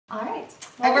All right.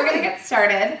 Well, we're going to get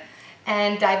started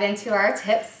and dive into our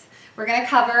tips. We're going to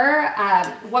cover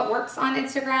what works on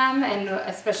Instagram and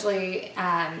especially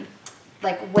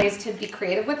like ways to be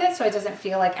creative with it so it doesn't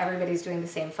feel like everybody's doing the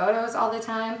same photos all the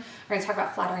time. We're going to talk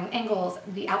about flattering angles,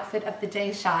 the outfit of the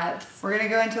day shots. We're going to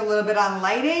go into a little bit on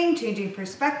lighting, changing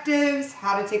perspectives,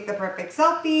 how to take the perfect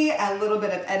selfie, a little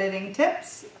bit of editing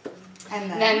tips. And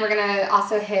then we're going to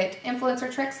also hit influencer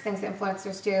tricks, things that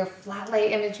influencers do, flat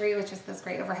lay imagery, which is those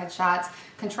great overhead shots,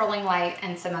 controlling light,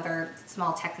 and some other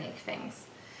small technique things.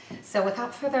 So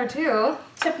without further ado,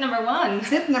 tip number one.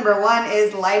 Tip number one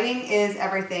is lighting is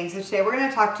everything. So today we're going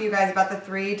to talk to you guys about the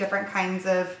three different kinds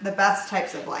of the best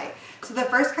types of light. So the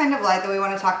first kind of light that we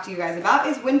want to talk to you guys about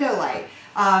is window light.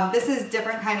 This is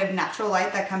different kind of natural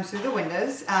light that comes through the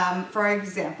windows. For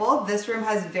example, this room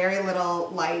has very little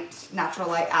light, natural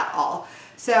light at all.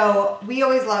 So we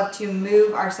always love to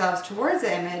move ourselves towards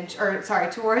the image,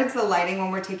 towards the lighting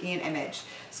when we're taking an image.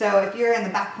 So if you're in the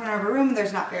back corner of a room and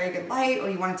there's not very good light, or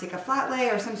you want to take a flat lay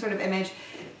or some sort of image,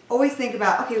 always think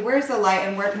about, okay, where's the light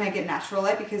and where can I get natural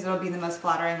light because it'll be the most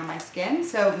flattering on my skin.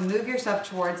 So move yourself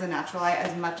towards the natural light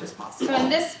as much as possible. So in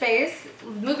this space,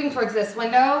 moving towards this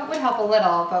window would help a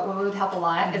little, but what would help a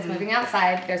lot is moving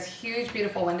outside. There's huge,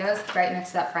 beautiful windows right next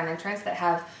to that front entrance that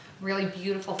have really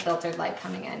beautiful filtered light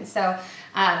coming in. So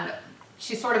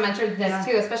she sort of mentioned this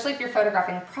too, especially if you're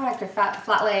photographing product or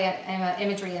flat lay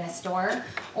imagery in a store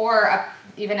or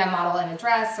even a model in a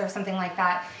dress or something like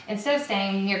that. Instead of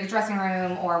staying near the dressing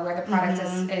room or where the product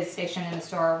is stationed in the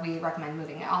store, we recommend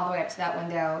moving it all the way up to that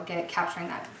window, capturing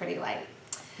that pretty light.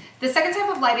 The second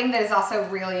type of lighting that is also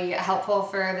really helpful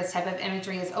for this type of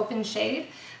imagery is open shade.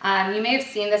 You may have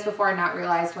seen this before and not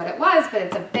realized what it was, but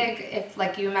it's a big, if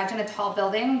like you imagine a tall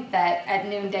building that at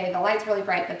noonday the light's really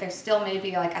bright, but there still may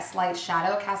be like a slight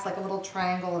shadow, cast like a little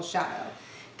triangle of shadow.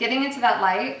 Getting into that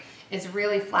light is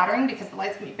really flattering because the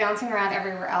light's gonna be bouncing around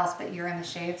everywhere else, but you're in the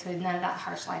shade, so none of that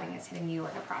harsh lighting is hitting you or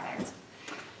the product.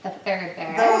 The third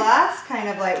there. The last kind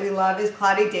of light we love is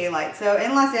cloudy daylight. So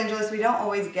in Los Angeles, we don't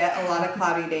always get a lot of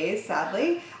cloudy days,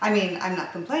 sadly. I mean, I'm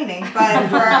not complaining, but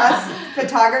for us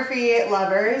photography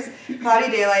lovers, cloudy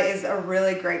daylight is a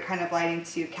really great kind of lighting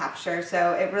to capture.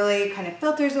 So it really kind of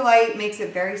filters the light, makes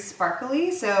it very sparkly.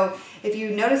 So if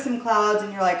you notice some clouds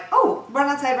and you're like, oh, run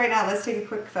outside right now, let's take a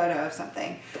quick photo of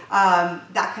something.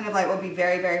 That kind of light will be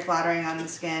very, very flattering on the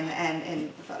skin and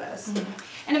in the photos.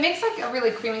 And it makes like a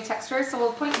really creamy texture, so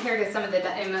we'll point here to some of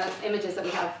the images that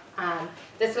we have.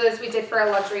 We did for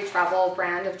a luxury travel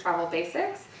brand of travel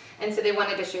basics, and so they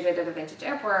wanted to shoot it at a vintage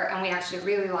airport, and we actually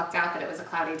really lucked out that it was a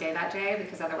cloudy day that day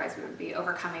because otherwise we would be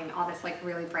overcoming all this like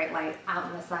really bright light out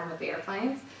in the sun with the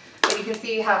airplanes. But you can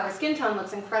see how her skin tone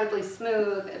looks incredibly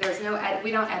smooth. There's no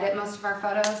we don't edit most of our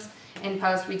photos in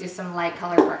post. We do some light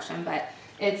color correction, but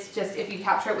it's just if you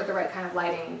capture it with the right kind of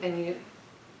lighting, then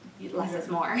less is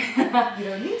more. You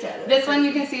don't need to edit. This one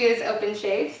you can see is open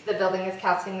shade. The building is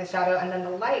casting the shadow, and then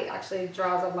the light actually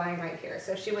draws a line right here.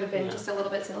 So she would have been just a little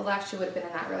bit to the left. She would have been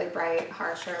in that really bright,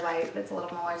 harsher light that's a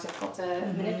little more difficult to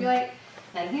manipulate.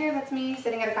 And here, that's me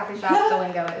sitting at a coffee shop. The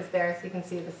window is there, so you can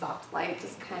see the soft light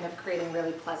just kind of creating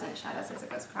really pleasant shadows as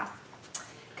it goes across.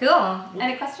 Cool.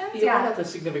 Any questions? Yeah. What about the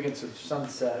significance of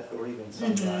sunset or even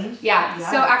sunrise? Yeah.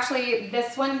 So actually,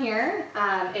 this one here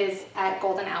is at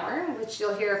golden hour, which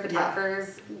you'll hear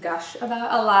photographers gush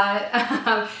about a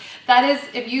lot. That is,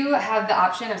 if you have the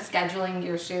option of scheduling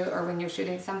your shoot or when you're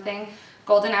shooting something,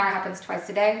 golden hour happens twice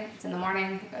a day. It's in the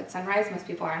morning at sunrise. Most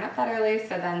people aren't up that early,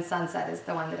 so then sunset is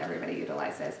the one that everybody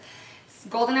utilizes.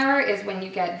 Golden hour is when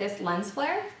you get this lens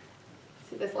flare.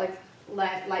 See this like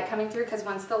light coming through, because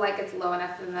once the light gets low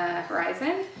enough in the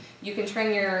horizon, you can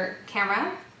turn your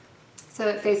camera so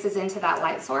it faces into that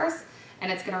light source, and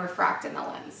it's going to refract in the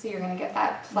lens. So you're going to get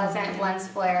that pleasant lens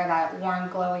flare, that warm,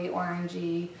 glowy,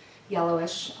 orangey,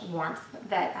 yellowish warmth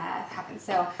that happens.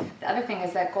 So the other thing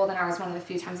is that golden hour is one of the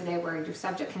few times a day where your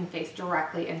subject can face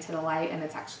directly into the light, and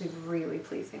it's actually really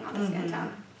pleasing on the skin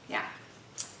tone. Yeah.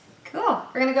 Cool.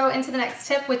 We're going to go into the next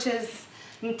tip, which is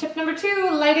tip number 2,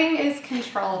 lighting is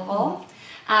controllable.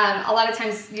 A lot of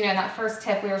times, you know, in that first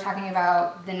tip we were talking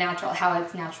about the natural, how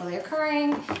it's naturally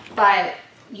occurring, but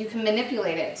you can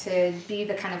manipulate it to be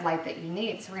the kind of light that you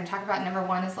need. So we're going to talk about number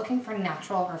 1 is looking for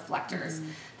natural reflectors.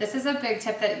 This is a big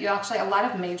tip that a lot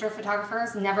of major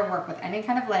photographers never work with any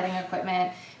kind of lighting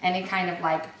equipment, any kind of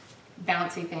like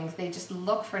bouncy things. They just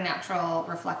look for natural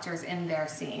reflectors in their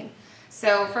scene.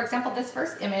 So for example, this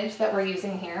first image that we're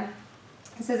using here,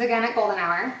 this is again at golden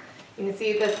hour. You can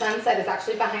see the sunset is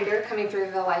actually behind her coming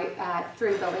through the light,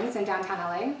 through buildings in downtown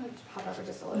LA. I'll just pop over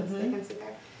just a little so you can see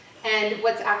there. And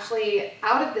what's actually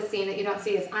out of the scene that you don't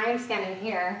see is I'm standing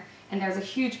here, and there's a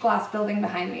huge glass building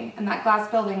behind me, and that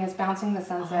glass building is bouncing the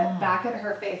sunset back at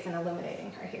her face and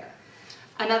illuminating her here.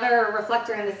 Another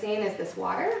reflector in the scene is this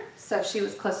water. So if she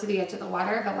was close to the edge of the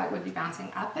water, the light would be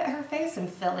bouncing up at her face and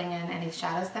filling in any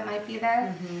shadows that might be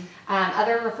there.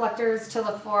 Other reflectors to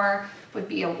look for would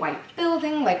be a white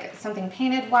building, like something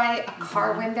painted white, a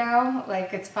car window.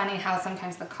 Like, it's funny how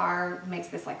sometimes the car makes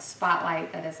this like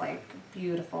spotlight that is like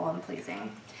beautiful and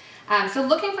pleasing. So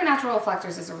looking for natural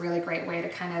reflectors is a really great way to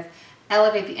kind of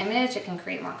elevate the image. It can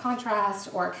create more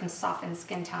contrast, or it can soften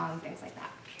skin tone, things like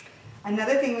that.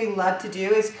 Another thing we love to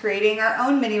do is creating our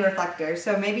own mini reflectors.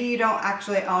 So maybe you don't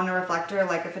actually own a reflector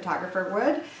like a photographer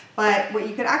would, but what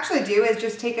you could actually do is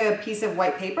just take a piece of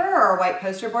white paper or a white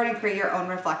poster board and create your own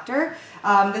reflector.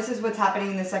 This is what's happening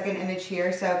in the second image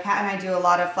here. So Kat and I do a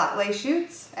lot of flat lay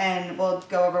shoots, and we'll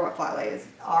go over what flat lays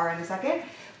are in a second.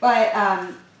 But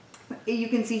you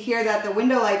can see here that the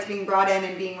window light's being brought in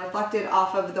and being reflected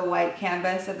off of the white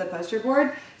canvas of the poster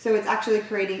board. So it's actually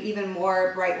creating even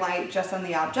more bright light just on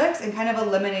the objects and kind of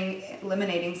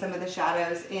eliminating some of the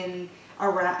shadows in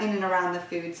and around the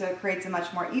food. So it creates a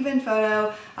much more even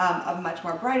photo, a much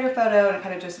more brighter photo, and it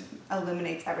kind of just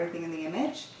illuminates everything in the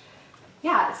image.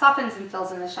 Yeah, it softens and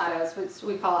fills in the shadows, which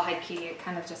we call a high key. It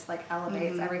kind of just like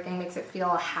elevates everything, makes it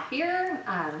feel happier,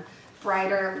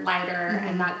 brighter, lighter,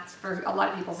 and that's for a lot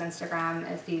of people's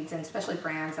Instagram feeds, and especially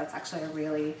brands, that's actually a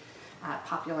really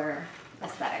popular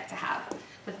aesthetic to have.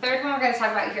 The third one we're going to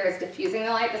talk about here is diffusing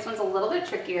the light. This one's a little bit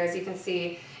trickier. As you can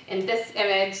see in this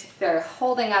image, they're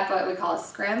holding up what we call a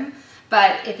scrim.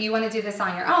 But if you want to do this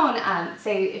on your own,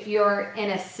 say if you're in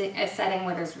a setting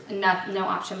where there's no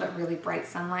option but really bright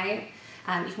sunlight,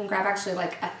 you can grab actually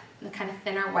like a kind of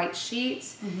thinner white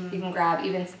sheet. You can grab,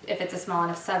 even if it's a small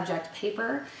enough subject,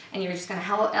 paper, and you're just going to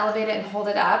elevate it and hold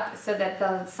it up so that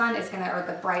the sun is going to, or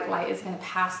the bright light is going to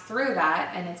pass through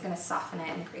that, and it's going to soften it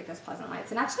and create those pleasant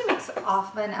lights. It actually makes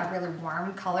often a really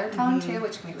warm color tone too,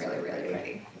 which can be really, really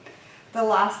pretty. The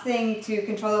last thing to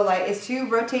control the light is to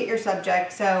rotate your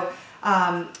subject. So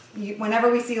whenever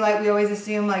we see light, we always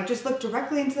assume like just look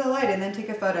directly into the light and then take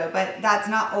a photo, but that's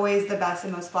not always the best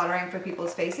and most flattering for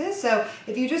people's faces. So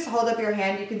if you just hold up your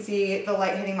hand, you can see the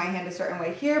light hitting my hand a certain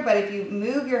way here, but if you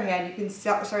move your hand, you can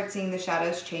start seeing the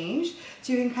shadows change.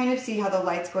 So you can kind of see how the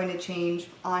light's going to change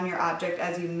on your object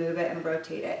as you move it and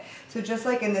rotate it. So just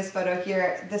like in this photo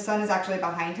here, the sun is actually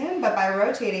behind him, but by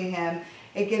rotating him,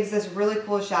 it gives this really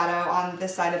cool shadow on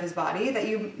this side of his body that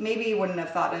you maybe wouldn't have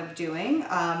thought of doing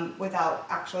without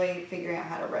actually figuring out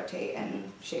how to rotate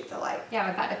and shape the light. Yeah,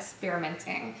 without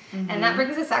experimenting. And that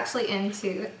brings us actually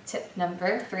into tip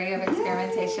number 3 of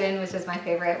experimentation, which is my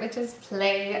favorite, which is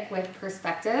play with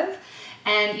perspective.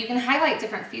 And you can highlight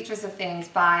different features of things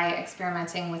by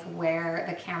experimenting with where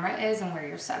the camera is and where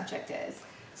your subject is.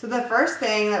 So the first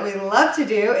thing that we love to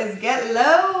do is get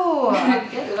low.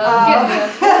 Get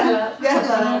low. Get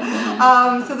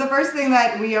low. So the first thing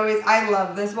that I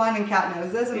love this one, and Kat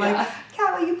knows this. I'm like,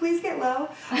 Kat, will you please get low?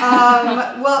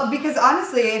 Well, because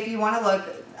honestly, if you want to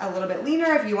look a little bit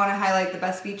leaner, if you want to highlight the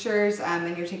best features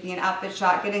and you're taking an outfit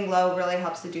shot, getting low really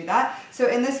helps to do that. So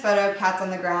in this photo, Kat's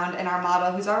on the ground, and our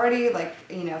model, who's already like,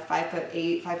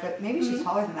 5'8", maybe she's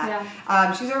taller than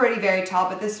that. She's already very tall,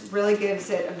 but this really gives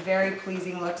it a very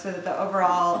pleasing look so that the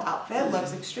overall outfit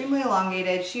looks extremely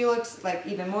elongated. She looks like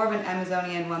even more of an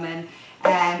Amazonian woman,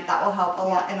 and that will help a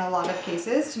lot in a lot of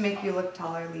cases to make you look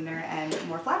taller, leaner, and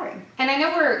more flattering. And I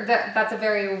know that's a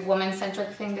very woman-centric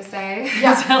thing to say,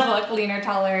 to look leaner,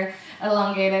 taller,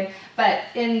 elongated. But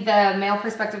in the male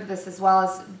perspective of this as well,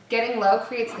 is getting low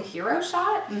creates the hero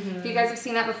shot. If you guys have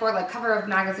seen that before, like cover of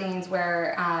magazines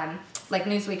where like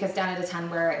Newsweek is down at a 10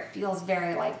 where it feels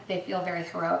very they feel very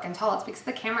heroic and tall. It's because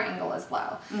the camera angle is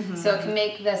low. So it can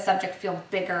make the subject feel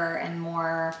bigger and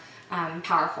more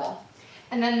powerful.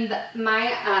 And then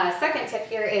my second tip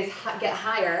here is get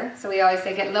higher. So we always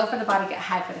say get low for the body, get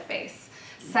high for the face.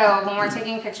 So when we're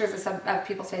taking pictures of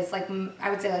people's face, like I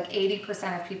would say like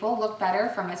 80% of people look better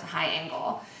from a high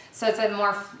angle. So it's a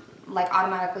more like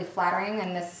automatically flattering,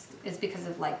 and this is because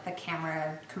of like the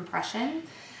camera compression.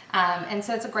 And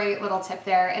so it's a great little tip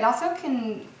there. It also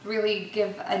can really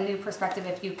give a new perspective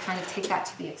if you kind of take that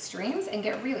to the extremes and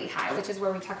get really high, which is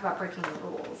where we talk about breaking the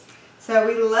rules. So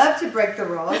we love to break the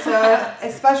rules. So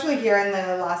especially here in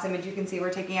the last image, you can see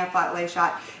we're taking a flat lay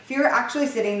shot. If you were actually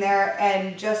sitting there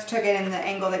and just took it in the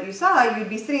angle that you saw, you'd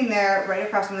be sitting there right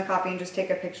across from the coffee and just take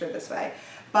a picture this way.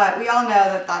 But we all know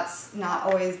that that's not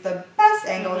always the best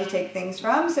angle to take things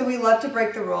from. So we love to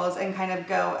break the rules and kind of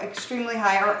go extremely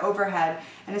high or overhead,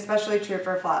 and especially true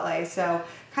for flat lay. So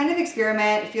kind of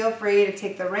experiment, feel free to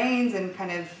take the reins and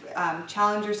kind of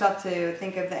challenge yourself to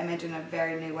think of the image in a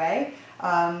very new way.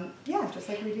 Yeah, just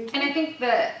like we do. And I think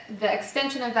the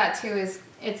extension of that too is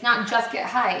it's not just get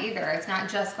high either. It's not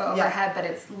just go overhead, but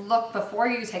it's look before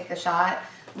you take the shot.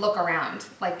 Look around,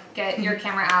 like get your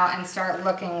camera out and start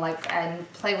looking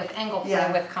and play with angle,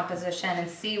 play with composition, and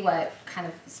see what kind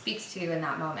of speaks to you in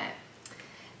that moment.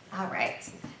 All right,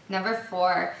 number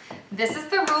 4. This is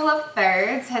the rule of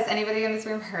thirds. Has anybody in this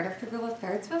room heard of the rule of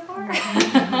thirds before?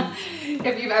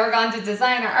 If you've ever gone to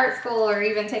design or art school or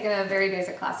even taken a very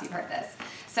basic class, you've heard this.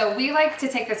 So we like to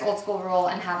take this old school rule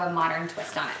and have a modern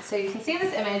twist on it. So you can see in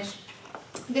this image,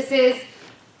 this is,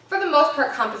 for the most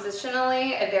part,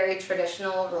 compositionally, a very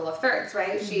traditional rule of thirds,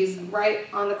 right? She's right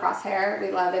on the crosshair.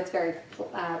 We love it. It's very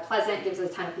pleasant, gives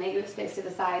us a ton of negative space to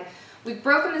the side. We've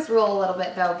broken this rule a little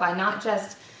bit, though, by not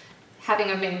just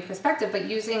having a main perspective, but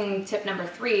using tip number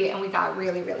 3, and we got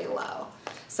really, really low.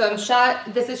 So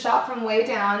this is shot from way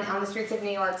down on the streets of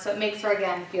New York, so it makes her,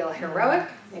 again, feel heroic,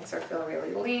 makes her feel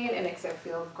really lean, it makes her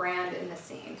feel grand in the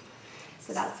scene.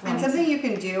 So that's and something you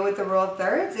can do with the rule of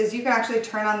thirds is you can actually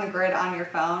turn on the grid on your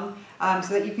phone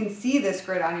so that you can see this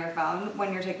grid on your phone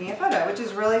when you're taking a photo, which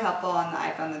is really helpful on the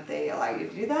iPhone that they allow you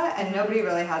to do that, and nobody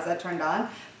really has that turned on.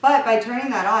 But by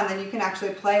turning that on, then you can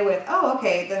actually play with, oh,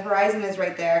 okay, the horizon is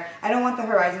right there. I don't want the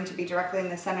horizon to be directly in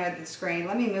the center of the screen.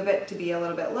 Let me move it to be a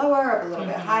little bit lower or a little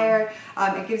bit higher.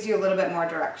 It gives you a little bit more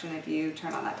direction if you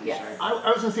turn on that feature. Yes.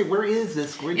 I was going to say, where is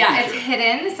this grid feature? It's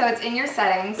hidden, so it's in your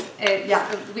settings.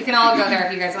 We can all go there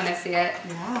if you guys want to see it,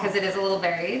 because it is a little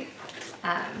varied.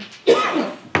 So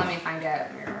let me find it.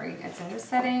 It's under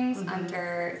settings, it's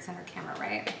under camera,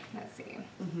 right? Let's see.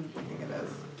 I think it is.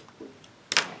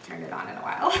 I haven't turned it on in a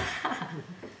while.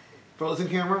 Photos in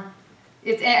camera?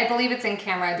 I believe it's in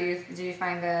camera. Did you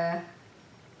find the?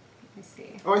 Let me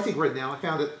see. Oh, I see grid now. I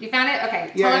found it. You found it?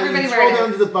 Okay. Yeah, Tell everybody and where it scroll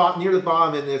down is. to the bottom, near the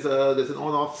bottom, and there's an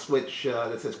on-off switch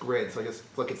that says grid. So I just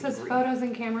flick it. It says green. photos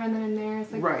and camera, and then in there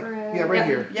it's like Right. grid. Yeah, right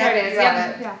here. There it is.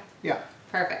 Yeah. Yeah.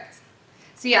 Perfect.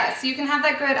 So so you can have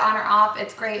that grid on or off.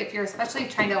 It's great if you're especially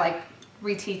trying to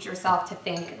reteach yourself to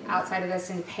think outside of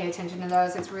this and pay attention to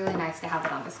those. It's really nice to have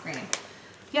it on the screen.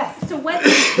 Yes. So what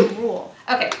is the rule?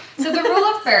 Okay, so the rule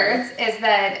of thirds is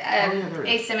that there it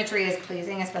is. asymmetry is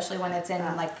pleasing, especially when it's in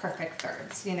perfect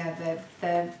thirds. You know,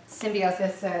 the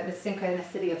symbiosis, the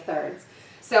synchronicity of thirds.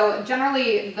 So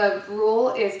generally, the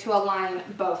rule is to align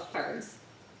both thirds.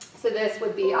 So this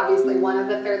would be obviously one of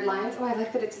the third lines. Oh, I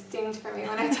like that it just dinged for me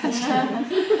when I touched it. And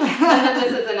then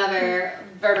this is another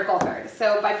vertical third.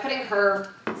 So by putting her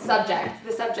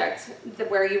subject,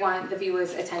 where you want the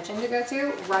viewer's attention to go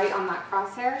to, right on that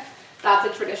crosshair, that's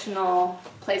a traditional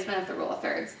placement of the rule of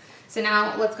thirds. So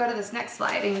now let's go to this next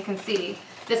slide, and you can see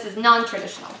this is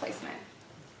non-traditional placement.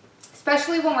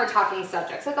 Especially when we're talking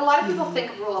subjects. Like a lot of people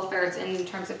think of rule of thirds in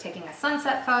terms of taking a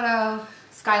sunset photo,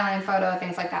 skyline photo,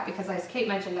 things like that, because as Kate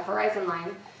mentioned, the horizon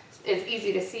line is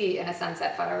easy to see in a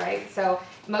sunset photo, right? So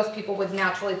most people would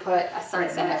naturally put a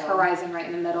sunset horizon right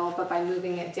in the middle, but by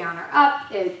moving it down or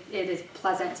up, it is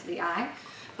pleasant to the eye.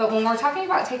 But when we're talking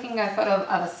about taking a photo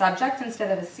of a subject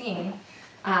instead of a scene,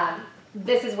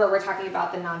 this is where we're talking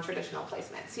about the non-traditional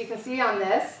placement. So you can see on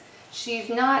this, she's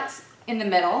not in the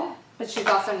middle, but she's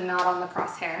also not on the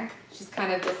crosshair. She's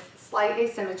kind of this slight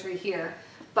asymmetry here,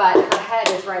 but her head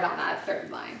is right on that third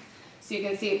line. So you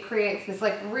can see it creates this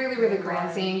really, really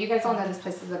grand scene. You guys all know this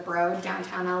place is a Broad,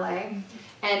 downtown LA.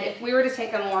 And if we were to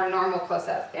take a more normal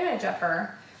close-up image of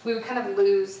her, we would kind of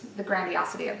lose the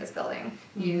grandiosity of this building.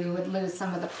 You would lose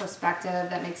some of the perspective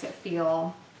that makes it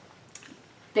feel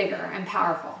bigger and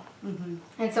powerful.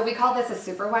 And so we call this a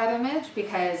super wide image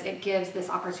because it gives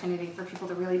this opportunity for people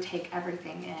to really take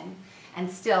everything in and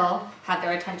still have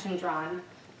their attention drawn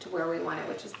to where we want it,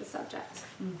 which is the subject.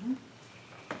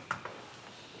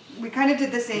 We kind of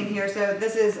did the same here. So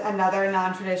this is another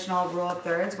non-traditional rule of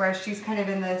thirds where she's kind of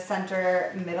in the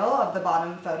center middle of the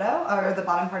bottom photo, or the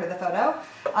bottom part of the photo.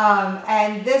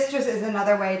 And this just is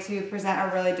another way to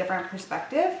present a really different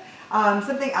perspective.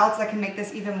 Something else that can make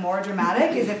this even more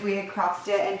dramatic is if we had cropped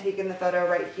it and taken the photo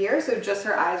right here, so just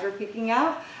her eyes were peeking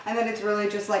out, and then it's really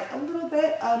just like a little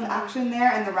bit of action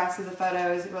there, and the rest of the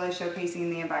photo is really showcasing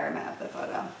the environment of the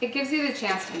photo. It gives you the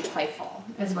chance to be playful,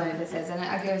 is what this is, and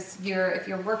it gives if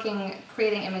you're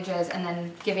creating images and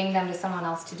then giving them to someone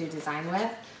else to do design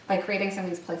with, by creating some of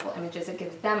these playful images, it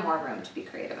gives them more room to be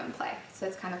creative and play. So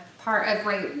it's kind of a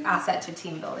great asset to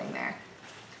team building there.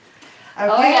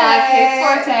 Okay. yeah,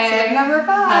 Kate's forte. Tip number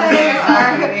How to take a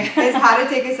 5 selfie. is how to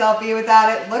take a selfie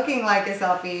without it looking like a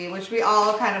selfie, which we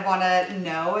all kind of want to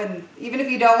know. And even if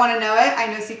you don't want to know it, I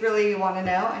know secretly you want to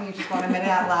know and you just want to admit it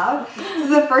out loud.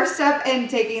 So the first step in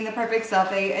taking the perfect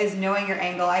selfie is knowing your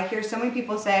angle. I hear so many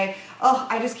people say, oh,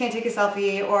 I just can't take a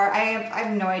selfie, or I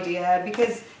have no idea,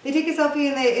 because they take a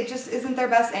selfie and it just isn't their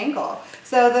best angle.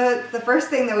 So the first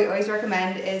thing that we always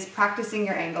recommend is practicing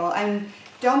your angle, and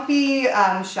don't be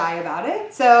shy about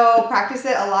it. So practice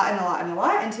it a lot and a lot and a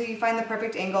lot until you find the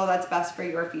perfect angle that's best for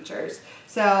your features.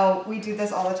 So we do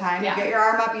this all the time. Yeah. You get your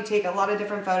arm up, you take a lot of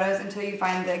different photos until you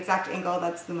find the exact angle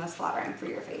that's the most flattering for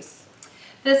your face.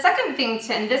 The second thing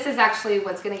and this is actually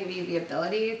what's going to give you the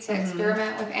ability to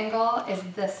experiment with angle, is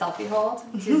the selfie hold.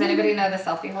 Does anybody know the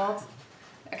selfie hold?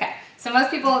 Okay, so most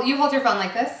people, you hold your phone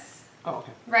like this, Oh,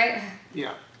 okay. right?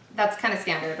 Yeah. That's kind of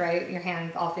standard, right? Your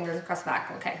hand, all fingers across the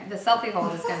back. Okay, the selfie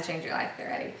hold is going to change your life. Get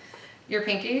ready. Your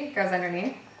pinky goes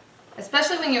underneath.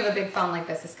 Especially when you have a big phone like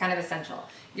this, it's kind of essential.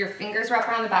 Your fingers wrap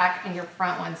around the back and your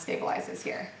front one stabilizes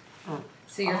here.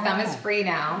 So your thumb is free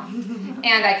now,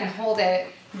 and I can hold it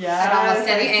at almost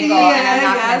any angle, and I'm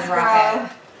not going to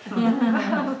drop it.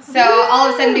 So all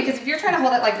of a sudden, because if you're trying to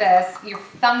hold it like this, your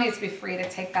thumb needs to be free to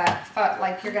take that foot,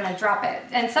 like you're going to drop it.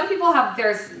 And some people have,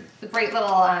 there's great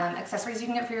little accessories you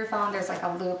can get for your phone. There's like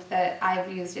a loop that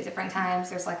I've used at different times.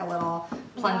 There's like a little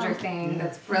plunger thing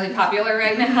that's really popular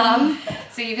right now.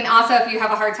 So you can also, if you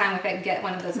have a hard time with it, get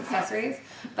one of those accessories.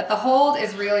 But the hold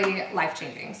is really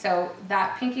life-changing. So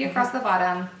that pinky across the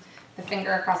bottom, the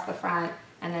finger across the front,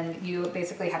 and then you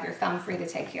basically have your thumb free to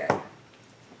take here.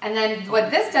 And then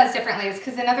what this does differently is,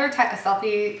 because another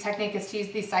selfie technique is to use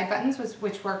these side buttons,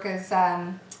 which work as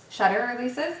shutter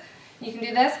releases. You can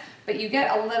do this, but you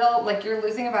get a little, like you're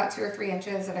losing about 2 or 3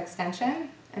 inches of extension.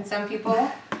 And some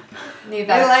people need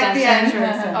that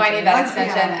extension. I need that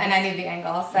extension, and I need the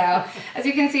angle. So as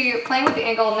you can see, playing with the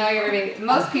angle,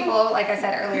 most people, like I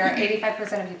said earlier,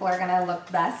 85% of people are going to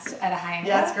look best at a high angle.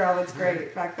 Yes, girl, that's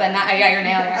great. But not, yeah, you're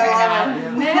nailing it right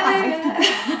now. Nailing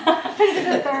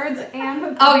it. The thirds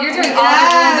and Oh, you're doing all the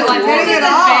rules at once. getting This is it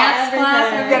all. advanced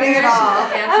class. You're getting it all.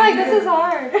 I'm like, this is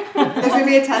hard. There's going to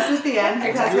be a test at the end.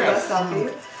 You test the best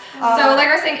selfie. So like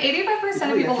I was saying,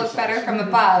 85% of people look better from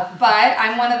above, but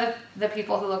I'm one of the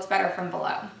people who looks better from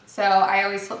below. So I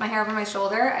always flip my hair over my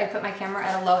shoulder, I put my camera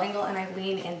at a low angle, and I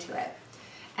lean into it.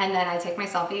 And then I take my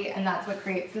selfie, and that's what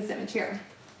creates this image here.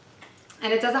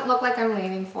 And it doesn't look like I'm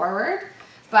leaning forward,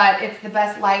 but it's the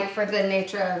best light for the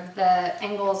nature of the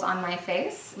angles on my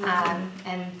face.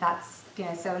 And that's,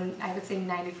 so I would say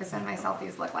 90% of my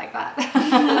selfies look like that.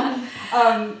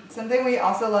 Something we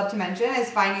also love to mention is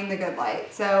finding the good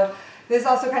light. So this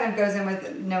also kind of goes in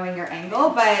with knowing your angle,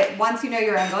 but once you know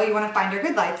your angle, you want to find your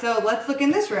good light. So let's look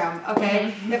in this room,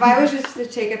 okay? If I was just to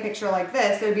take a picture like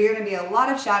this, there'd be going to be a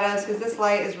lot of shadows because this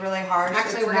light is really harsh.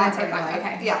 Actually, we're going to take one.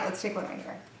 Okay. Yeah, let's take one right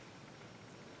here.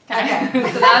 Okay.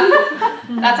 So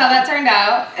that's how that turned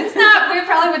out. It's not, we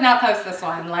probably would not post this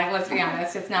one, like, let's be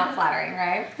honest, it's not flattering,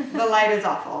 right? The light is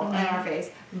awful in our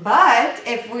face. But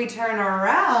if we turn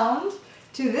around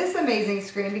to this amazing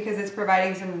screen, because it's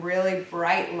providing some really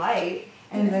bright light,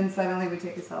 and then suddenly we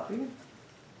take a selfie,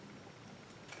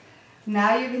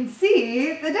 now you can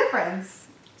see the difference.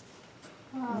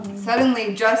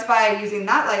 Suddenly, just by using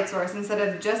that light source instead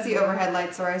of just the overhead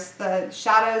light source, the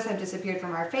shadows have disappeared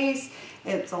from our face.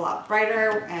 It's a lot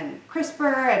brighter and crisper,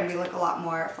 and we look a lot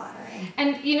more flattering.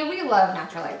 And we love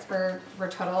natural lights. We're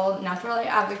total natural light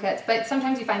advocates, but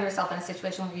sometimes you find yourself in a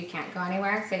situation where you can't go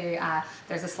anywhere. Say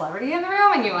there's a celebrity in the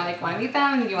room and you want to meet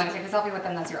them and you want to take a selfie with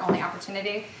them. That's your only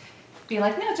opportunity. Be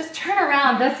like, no, just turn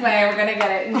around this way. We're gonna get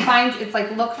it. And it's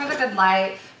like, look for the good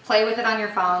light. Play with it on your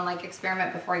phone, like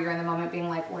experiment before you're in the moment, being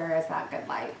like, where is that good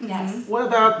light? Yes. What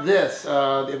about this?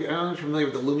 I don't know if you're familiar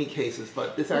with the Lumi cases,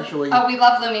 but this actually... Oh, we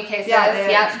love Lumi cases.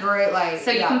 Yeah, great light.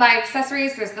 So you can buy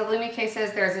accessories. There's the Lumi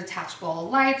cases. There's attachable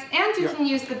lights. And you can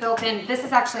use the built-in. This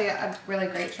is actually a really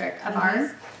great trick of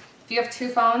ours. If you have 2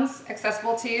 phones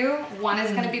accessible to you, one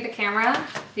is going to be the camera.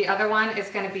 The other one is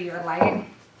going to be your light.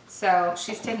 So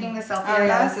she's taking the selfie of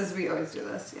us. We always do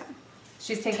this, yeah.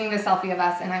 She's taking the selfie of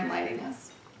us, and I'm lighting us.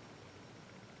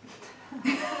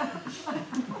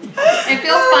 It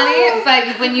feels funny,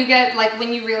 but when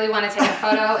you really want to take a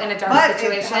photo in a dark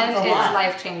situation, it's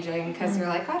life-changing because you're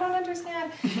like, I don't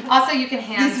understand. Also, you can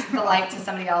hand the light to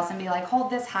somebody else and be like, hold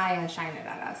this high and shine it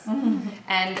at us.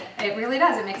 And it really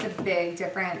does. It makes a big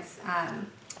difference.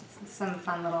 Some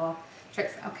fun little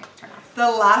Tricks. Okay, turn off. The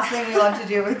last thing we love to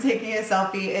do with taking a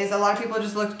selfie is a lot of people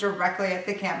just look directly at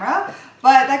the camera,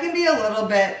 but that can be a little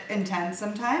bit intense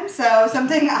sometimes. So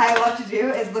something I love to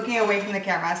do is looking away from the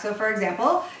camera. So for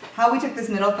example, how we took this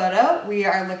middle photo, we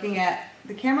are looking at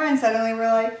the camera and suddenly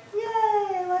we're like, yay,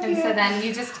 I love And you. so then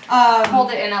you just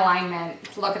hold it in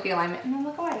alignment, look at the alignment, and then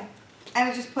look away. And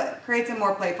it just creates a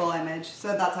more playful image. So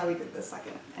that's how we did the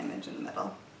second image in the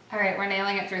middle. All right, we're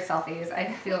nailing it through selfies.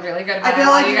 I feel really good about I feel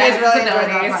like all you guys really enjoyed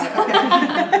abilities.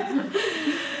 that part.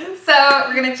 Okay. So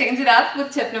we're gonna change it up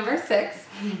with tip number 6.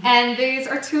 And these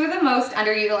are 2 of the most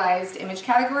underutilized image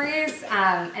categories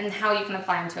and how you can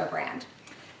apply them to a brand.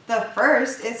 The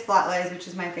first is flat lays, which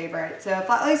is my favorite. So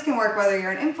flat lays can work whether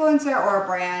you're an influencer or a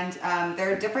brand.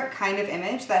 They're a different kind of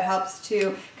image that helps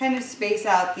to kind of space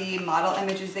out the model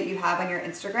images that you have on your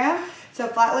Instagram. So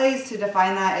flat lays, to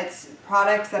define that, it's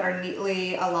products that are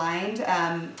neatly aligned in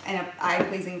an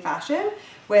eye-pleasing fashion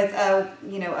with a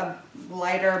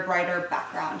lighter, brighter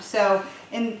background. So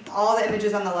in all the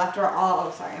images on the left are all,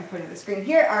 oh sorry, I'm putting the screen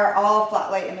here, are all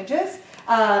flat lay images.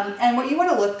 And what you want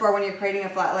to look for when you're creating a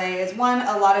flat lay is, one,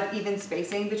 a lot of even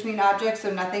spacing between objects, so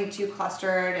nothing too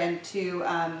clustered and too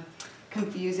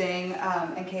confusing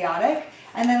and chaotic.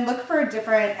 And then look for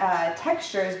different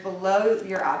textures below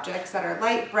your objects that are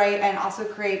light, bright, and also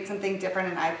create something different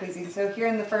and eye-pleasing. So here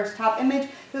in the first top image,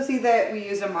 you'll see that we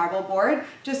used a marble board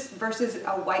just versus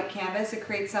a white canvas. It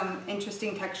creates some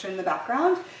interesting texture in the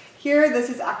background. Here, this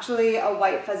is actually a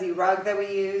white fuzzy rug that we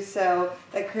use, so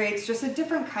that creates just a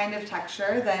different kind of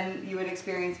texture than you would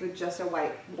experience with just a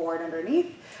white board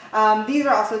underneath. These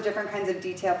are also different kinds of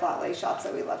detail flat lay shots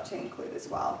that we love to include as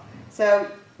well.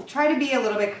 So try to be a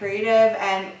little bit creative,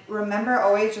 and remember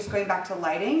always, just going back to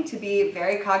lighting, to be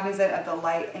very cognizant of the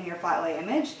light in your flat lay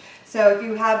image. So if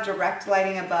you have direct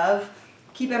lighting above,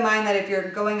 keep in mind that if you're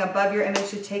going above your image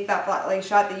to take that flat lay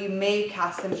shot, that you may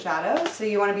cast some shadows. So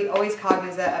you want to be always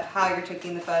cognizant of how you're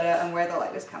taking the photo and where the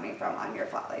light is coming from on your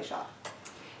flat lay shot.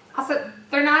 Also,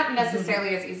 they're not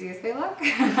necessarily as easy as they look.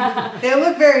 They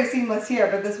look very seamless here,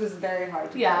 but this was very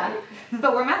hard to do.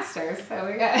 But we're masters, so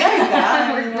we're good.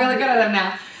 go. We're really good at them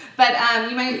now. But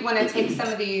you might want to take some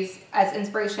of these as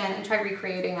inspiration and try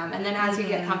recreating them. And then as you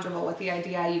get comfortable with the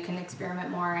idea, you can experiment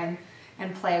more and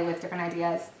play with different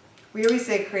ideas. We always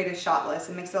say create a shot list.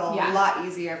 It makes it a lot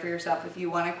easier for yourself if you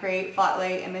want to create flat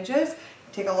lay images.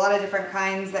 Take a lot of different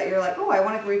kinds that you're like, oh, I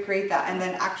want to recreate that, and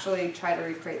then actually try to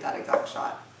recreate that exact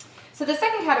shot. So the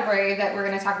second category that we're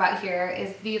going to talk about here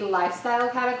is the lifestyle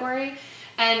category.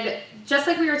 And just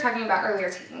like we were talking about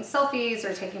earlier, taking selfies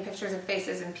or taking pictures of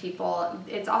faces and people,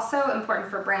 it's also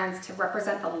important for brands to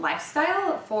represent the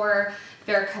lifestyle for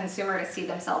their consumer to see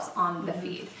themselves on the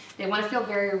feed. They want to feel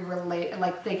very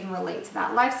like they can relate to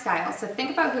that lifestyle. So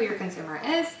think about who your consumer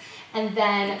is, and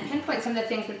then pinpoint some of the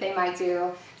things that they might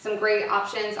do. Some great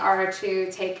options are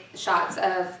to take shots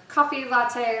of coffee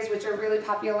lattes, which are really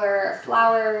popular,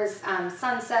 flowers,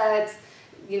 sunsets,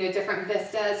 different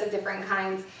vistas of different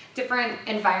kinds, different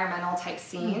environmental type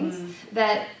scenes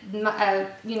that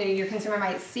your consumer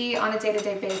might see on a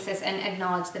day-to-day basis and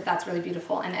acknowledge that that's really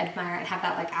beautiful and admire and have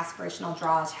that like aspirational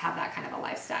draw to have that kind of a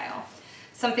lifestyle.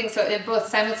 Something so it both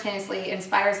simultaneously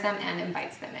inspires them and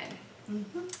invites them in.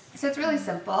 So it's really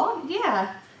simple.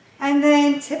 Yeah. And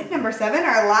then tip number 7,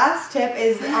 our last tip,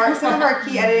 is some of our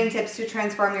key editing tips to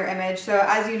transform your image. So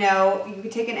as you know, you can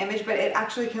take an image, but it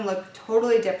actually can look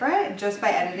totally different just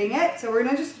by editing it. So we're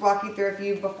going to just walk you through a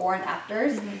few before and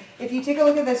afters. If you take a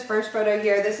look at this first photo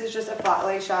here, this is just a flat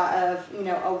lay shot of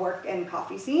a work and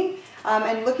coffee scene.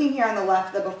 And looking here on the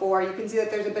left, the before, you can see that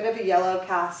there's a bit of a yellow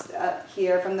cast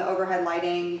here from the overhead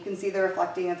lighting. You can see the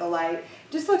reflecting of the light.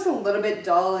 It just looks a little bit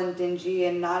dull and dingy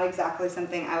and not exactly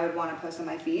something I would want to post on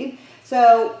my feed.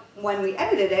 So when we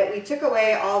edited it, we took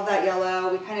away all of that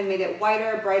yellow. We kind of made it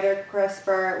whiter, brighter,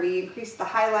 crisper. We increased the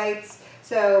highlights.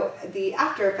 So the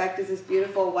after effect is this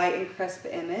beautiful white and crisp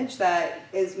image that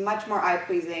is much more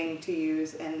eye-pleasing to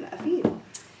use in a feed.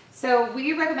 So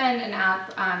we recommend an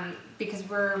app because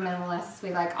we're minimalists.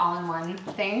 We like all-in-one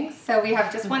things. So we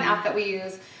have just one app that we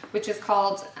use, which is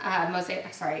called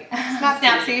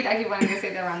Snapseed. I keep wanting to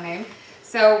say the wrong name.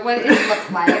 So what it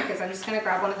looks like is, I'm just going to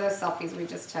grab one of those selfies we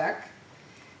just took.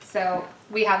 So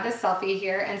we have this selfie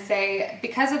here, and say,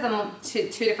 because of the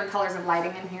two different colors of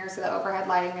lighting in here, so the overhead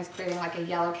lighting is creating like a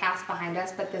yellow cast behind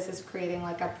us, but this is creating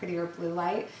like a prettier blue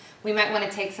light. We might want to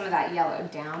take some of that yellow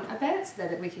down a bit so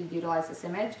that we can utilize this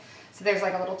image. So there's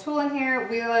like a little tool in here.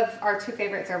 Our 2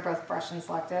 favorites are both brush and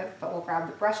selective, but we'll grab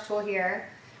the brush tool here.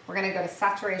 We're going to go to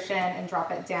saturation and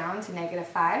drop it down to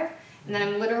 -5. And then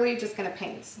I'm literally just going to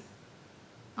paint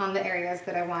on the areas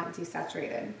that I want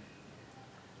desaturated.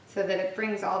 so that it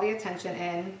brings all the attention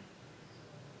in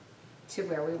to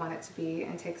where we want it to be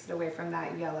and takes it away from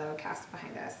that yellow cast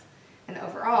behind us. And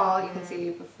overall, you can see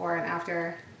before and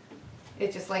after,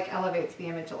 it just like elevates the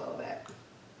image a little bit.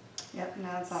 Yep,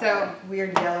 now it's not So- that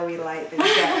weird yellowy light that you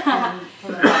get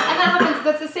from the And that happens,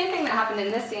 that's the same thing that happened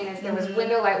in this scene is there was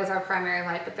window light was our primary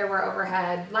light, but there were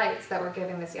overhead lights that were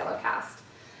giving this yellow cast.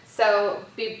 So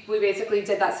we basically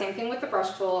did that same thing with the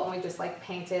brush tool and we just like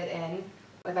painted in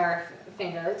with our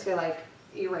finger to like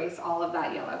erase all of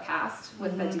that yellow cast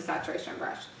with the desaturation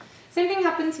brush. Same thing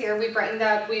happens here. We brightened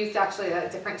up, we used actually a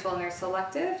different tool in there,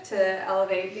 selective, to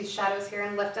elevate these shadows here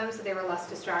and lift them so they were less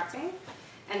distracting.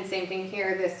 And same thing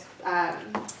here, this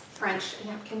French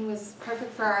napkin was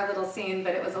perfect for our little scene,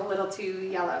 but it was a little too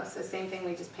yellow. So same thing,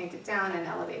 we just painted down and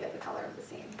elevated the color of the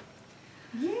scene.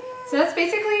 Yeah. So that's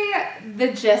basically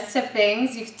the gist of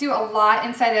things. You can do a lot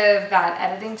inside of that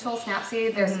editing tool,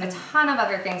 Snapseed. There's a ton of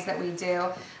other things that we do,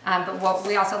 but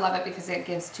we also love it because it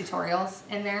gives tutorials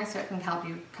in there, so it can help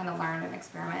you kind of learn and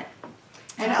experiment.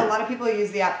 And a lot of people use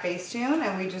the app Facetune,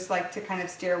 and we just like to kind of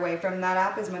steer away from that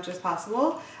app as much as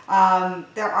possible.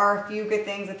 There are a few good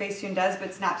things that Facetune does,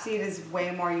 but Snapseed is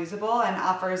way more usable and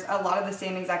offers a lot of the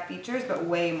same exact features, but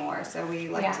way more. So we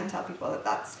like to tell people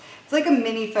that it's like a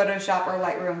mini Photoshop or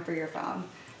Lightroom for your phone.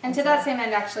 And to that same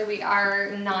end, actually, we are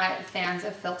not fans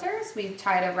of filters. We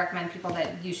try to recommend people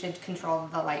that you should control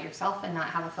the light yourself and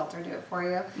not have a filter do it for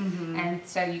you. And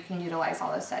so you can utilize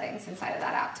all those settings inside of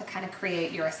that app to kind of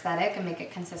create your aesthetic and make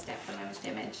it consistent from image to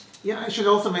image. Yeah, I should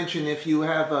also mention if you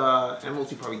have, and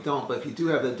most you probably don't, but if you do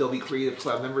have the Adobe Creative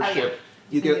Cloud membership,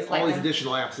 you can get use all these Lightroom.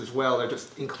 additional apps as well. They're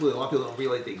just included. A lot of people don't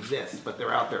realize they exist, but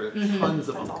they're out there. There's tons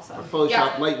of That's them. awesome. For Photoshop,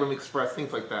 Yeah. Lightroom Express,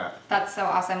 things like that. That's so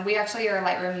awesome. We actually are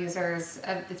Lightroom users.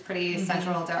 It's pretty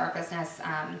central to our business.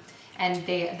 And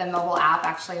the mobile app,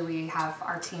 actually, we have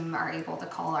our team are able to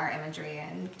cull our imagery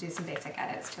and do some basic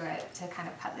edits to it to kind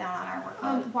of cut down on our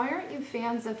workload. Why aren't you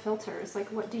fans of filters? Like,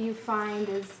 what do you find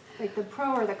is like the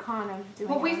pro or the con of doing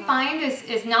What we all that? find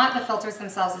is not the filters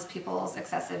themselves, is people's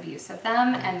excessive use of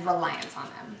them and reliance on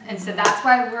them. And so that's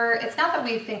why it's not that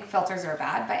we think filters are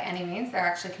bad by any means. They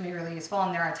actually can be really useful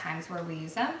and there are times where we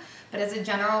use them. But as a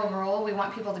general rule, we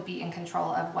want people to be in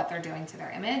control of what they're doing to their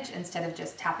image instead of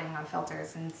just tapping on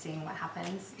filters and seeing what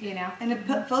happens, you know? And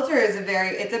a filter is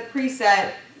it's a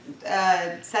preset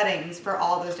settings for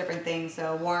all those different things.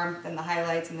 So warmth and the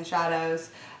highlights and the shadows.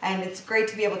 And it's great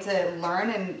to be able to learn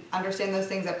and understand those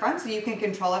things up front so you can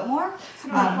control it more. So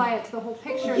you don't apply it to the whole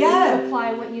picture. yeah. You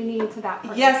apply what you need to that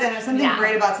part. Yes, and something Yeah.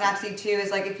 great about Snapseed too is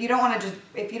like if you don't want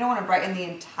to brighten the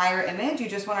entire image, you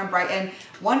just want to brighten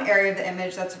one area of the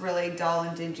image that's really dull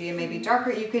and dingy and maybe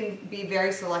darker, you can be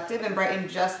very selective and brighten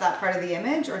just that part of the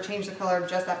image or change the color of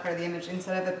just that part of the image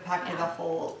instead of impacting the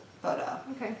whole photo.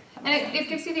 Okay. And it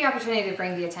gives you the opportunity to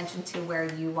bring the attention to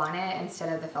where you want it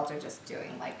instead of the filter just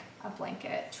doing like a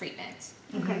blanket treatment.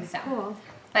 Okay. So, Cool.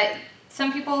 but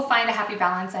some people find a happy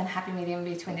balance and happy medium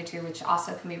between the two, which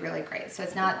also can be really great. So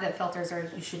it's not that filters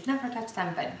are, you should never touch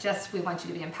them, but just we want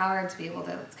you to be empowered to be able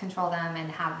to control them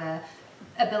and have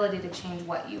the ability to change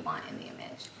what you want in the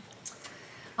image.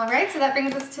 All right, so that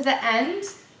brings us to the end.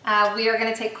 We are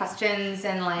going to take questions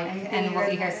and we'll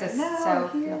be here, so feel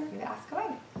free to ask away.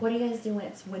 What do you guys do when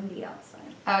it's windy outside?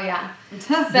 Oh yeah.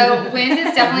 So wind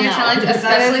is definitely a challenge,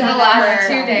 especially the last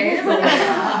 2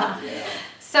 days.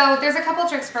 So there's a couple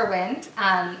tricks for wind.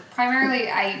 Primarily,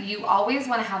 you always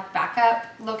want to have backup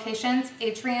locations,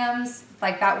 atriums,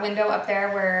 like that window up there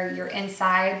where you're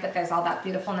inside, but there's all that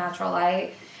beautiful natural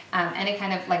light. Any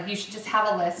kind of like, you should just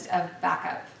have a list of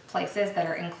backup places that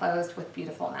are enclosed with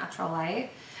beautiful natural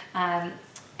light. And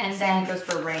Same then goes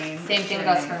for rain. same thing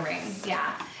goes for rain.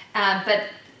 Yeah. But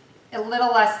a little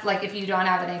less, like if you don't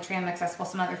have an atrium accessible,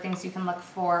 some other things you can look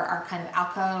for are kind of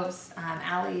alcoves,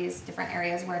 alleys, different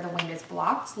areas where the wind is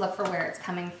blocked. Look for where it's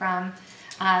coming from.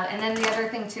 And then the other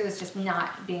thing too is just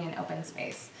not being in open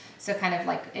space. So kind of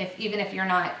like even if you're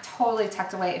not totally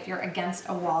tucked away, if you're against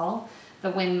a wall, the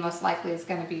wind most likely is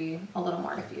going to be a little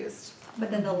more diffused.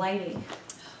 But then the lighting.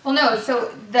 Well, no,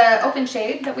 so the open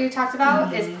shade that we talked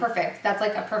about is perfect. That's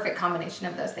like a perfect combination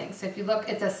of those things. So if you look,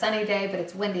 it's a sunny day, but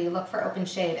it's windy, look for open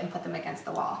shade and put them against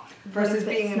the wall. Versus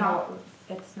being in a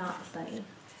It's not sunny.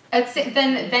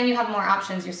 Then you have more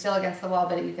options. You're still against the wall,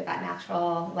 but you get that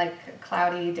natural, like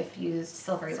cloudy, diffused,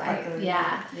 silvery light. Sparkly,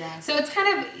 Yeah. yeah. So it's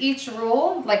kind of each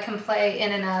rule like can play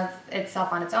in and of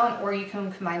itself on its own, or you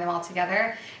can combine them all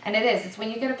together. And it's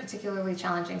when you get a particularly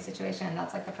challenging situation,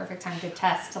 that's like the perfect time to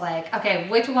test. Like, okay,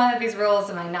 which one of these rules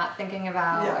am I not thinking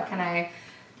about? Yeah.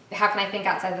 How can I think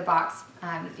outside the box?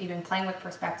 Even playing with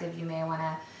perspective, you may want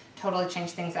to totally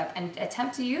change things up and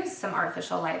attempt to use some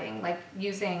artificial lighting, like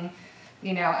using,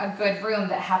 you know, a good room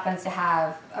that happens to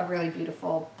have a really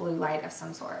beautiful blue light of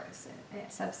some sort.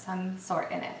 It's of some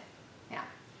sort in it. Yeah.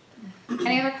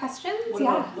 Any other questions? What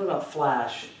about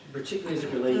flash, particularly as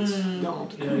it relates?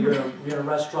 Don't. You know, you're in a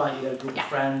restaurant, you got a group of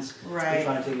friends, Right. you're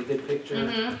trying to take a good picture.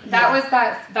 That was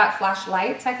that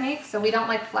flashlight technique. So we don't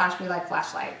like flash, we like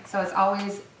flashlight. So it's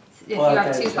always, if you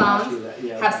have two phones,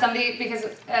 have somebody, because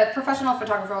a professional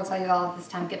photographer will tell you all this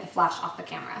time, get the flash off the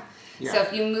camera. Yeah. So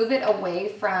if you move it away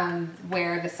from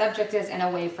where the subject is and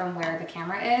away from where the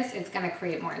camera is, it's going to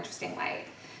create more interesting light.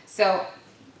 So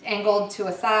angled to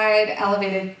a side,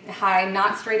 elevated high,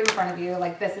 not straight in front of you.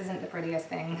 Like, this isn't the prettiest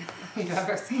thing you've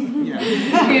ever seen. Yeah.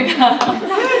 You know?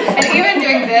 And even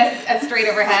doing this straight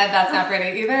overhead, that's not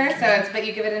pretty either. So it's, but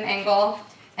you give it an angle,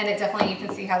 and it definitely, you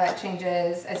can see how that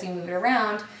changes as you move it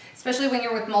around. Especially when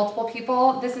you're with multiple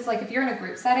people. This is like if you're in a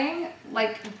group setting,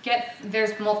 like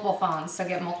there's multiple phones, so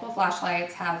get multiple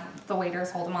flashlights, have the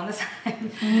waiters hold them on the side,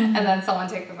 and then someone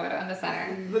take the photo in the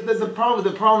center. The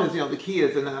problem is, you know, the key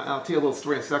is, and I'll tell you a little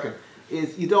story in a second,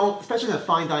 is you don't, especially in a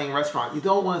fine dining restaurant, you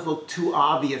don't want it to look too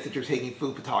obvious that you're taking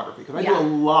food photography. Because I do a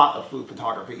lot of food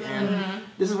photography, and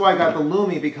this is why I got the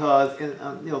Lumi, because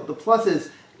you know, the plus is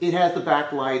it has the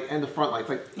backlight and the front lights,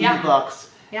 like $80.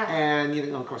 Yeah. And you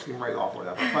know, of course, you can write it off or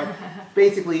whatever. But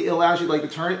basically, it allows you like to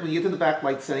turn it when you get to the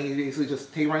backlight setting. You basically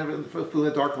just take it right for food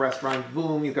in a dark restaurant.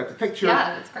 Boom, you've got the picture.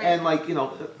 Yeah, that's great. And like, you know,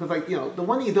 because like, you know, the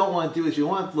one thing you don't want to do is you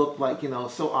want it to look like, you know,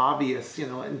 so obvious, you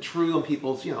know, and true on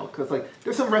people's, you know, because like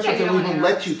there's some restaurants that won't even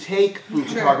let you take food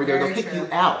photography there. They'll pick you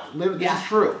out. This is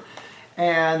true.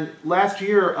 And last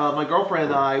year, my girlfriend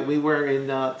and I, we were in,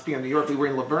 speaking of New York, we were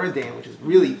in La Bernardin, which is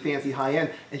really fancy, high-end,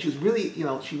 and she was really, you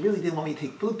know, she really didn't want me to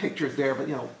take food pictures there, but,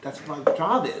 you know, that's what my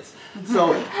job is.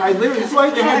 So I literally, this is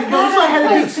what I had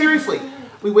to do, seriously.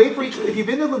 We wait for each, if you've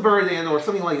been to La Bernardin or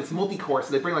something like, it's multi-course,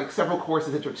 they bring like several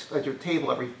courses at your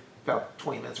table every about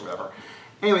 20 minutes or whatever.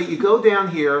 Anyway, you go down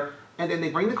here, and then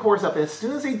they bring the course up, and as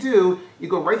soon as they do, you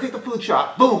go right to the food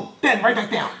shop, boom, then right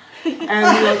back down. And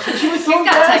you know, she was so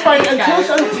satisfied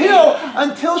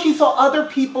until she saw other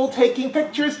people taking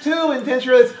pictures too, and then she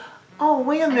realized, oh,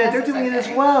 wait a minute, they're doing it as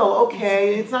well.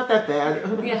 Okay, it's not that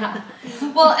bad. Yeah.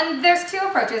 Well, and there's two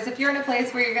approaches. If you're in a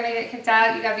place where you're going to get kicked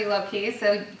out, you got to be low key.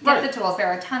 So get the tools. There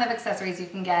are a ton of accessories you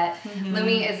can get.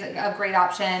 Lumi is a great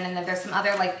option, and then there's some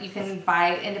other, like, you can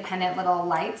buy independent little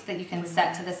lights that you can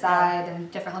set to the side and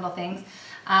different little things.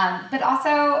 But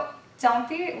also,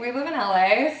 we live in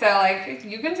LA, so like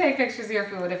you can take pictures of your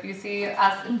food. If you see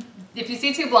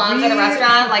two blondes at a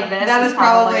restaurant like this, that is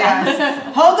probably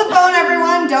us. Hold the phone,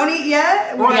 everyone. Don't eat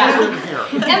yet.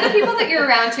 And the people that you're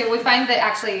around too, we find that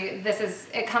actually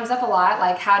it comes up a lot.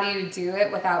 Like, how do you do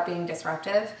it without being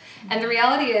disruptive? And the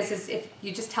reality is if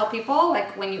you just tell people,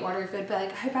 like when you order your food, be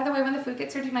like, hey, by the way, when the food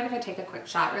gets here, do you mind if I take a quick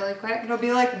shot really quick? It'll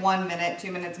be like 1 minute,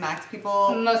 2 minutes max.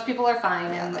 Most people are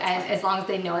fine, and as long as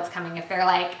they know it's coming. If they're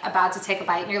like about to take a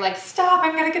bite and you're like, stop,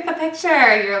 I'm gonna get the picture,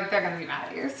 they're gonna be mad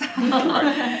at you.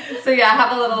 So yeah,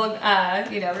 have a little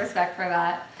respect for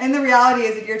that. And the reality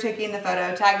is, if you're taking the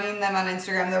photo, tagging them on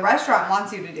Instagram, the restaurant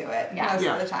wants you to do it most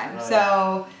of the time. Right.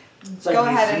 So go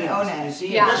ahead and own it.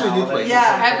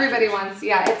 Everybody wants.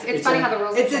 It's funny how the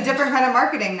rules. It's a different kind of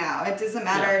marketing now. It doesn't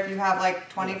matter if you have like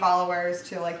 20 followers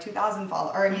to like 2,000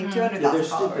 followers, or 200,000 followers.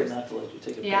 They're stupid not to let you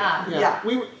take a picture. Yeah.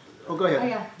 Go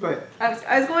ahead. Go ahead.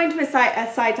 I was going to a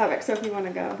side topic, so if you want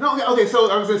to go. No, okay.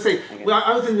 So I was going to say, when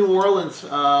I was in New Orleans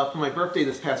for my birthday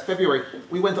this past February,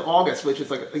 we went to August, which is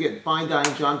like, again, fine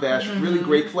dining, John Besh, really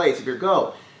great place if you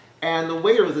go. And the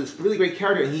waiter was this really great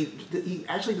character, and he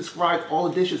actually described all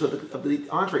the dishes of the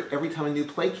entree every time a new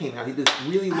plate came out. He did this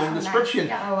really long description.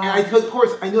 Nice. Yeah. And of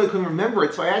course, I knew I couldn't remember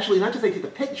it, so I actually, not just I took the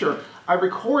picture, I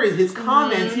recorded his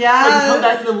comments. So I could come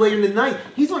back to them later in the night.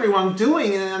 He's wondering what I'm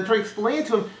doing, and I'm trying to explain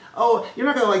to him, oh, you're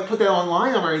not going to like put that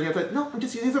online or anything. I was like, no, I'm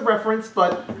just using it as a reference,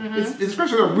 but his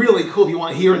descriptions are really cool if you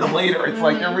want to hear them later. It's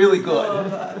like, they're really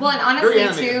good. Well, and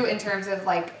honestly, too, in terms of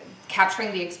like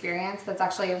capturing the experience, that's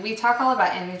actually, we talk all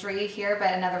about imagery here,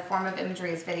 but another form of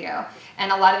imagery is video.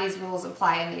 And a lot of these rules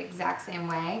apply in the exact same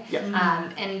way. Yeah.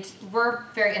 And we're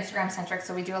very Instagram centric,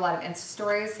 so we do a lot of Insta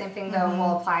stories. Same thing though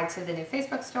will apply to the new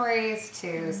Facebook stories, to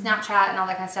Snapchat and all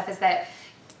that kind of stuff, is that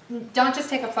don't just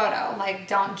take a photo. Like,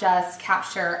 don't just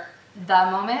capture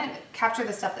the moment, capture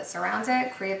the stuff that surrounds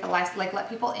it, create the life, like let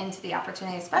people into the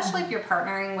opportunity, especially if you're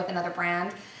partnering with another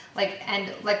brand. And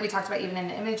like we talked about even in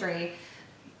the imagery,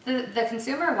 the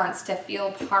consumer wants to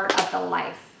feel part of the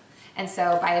life. And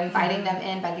so by inviting them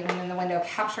in, by giving them the window,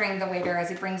 capturing the waiter as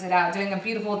he brings it out, doing a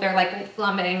beautiful, they're like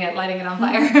flambéing it, lighting it on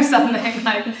fire or something,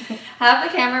 like have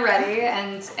the camera ready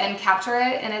and capture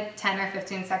it in a 10 or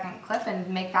 15 second clip and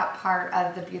make that part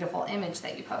of the beautiful image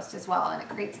that you post as well, and it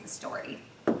creates the story.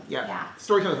 Yeah.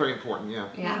 Storytelling is very important, yeah.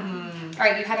 All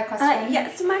right, you had a question?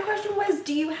 Yeah, so my question was,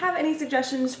 do you have any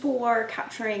suggestions for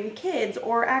capturing kids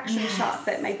or action shots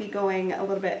that might be going a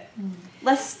little bit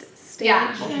less staged?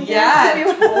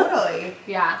 Yeah, totally.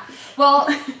 Yeah. Well,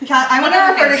 I'm going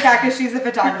to refer to Kat because she's a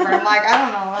photographer. I'm like, I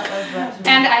don't know what was that.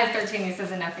 And I have 13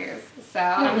 nieces and nephews, so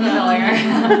I'm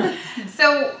familiar.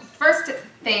 So first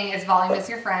thing is volume is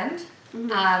your friend.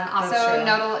 Also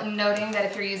noting that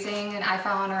if you're using an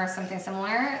iPhone or something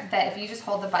similar, that if you just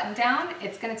hold the button down,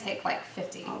 it's going to take like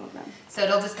 50. All of them. So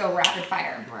it'll just go rapid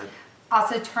fire. Right.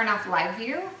 Also turn off live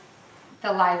view,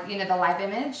 the live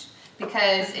image,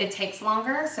 because it takes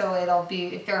longer. So it'll be,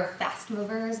 if they're fast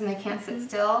movers and they can't sit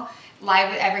still,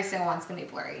 live, every single one's going to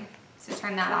be blurry. So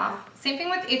turn that off. Same thing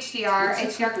with HDR.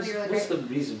 HDR can be really great. What's the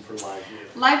reason for live view?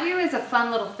 Live view is a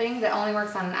fun little thing that only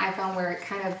works on an iPhone, where it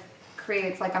kind of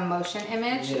creates like a motion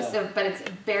image, but it's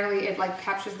barely, it like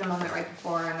captures the moment right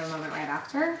before and the moment right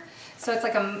after. So it's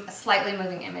like a slightly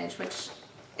moving image, which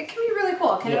it can be really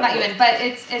cool. It can invite you in, but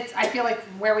it's. I feel like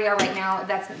where we are right now,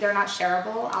 they're not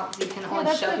shareable. You can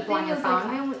only show people on your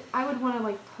phone. Like, I would want to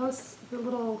like post the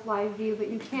little live view, but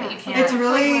you can't. But you can't. It's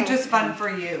really just fun for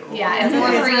you. Yeah, it's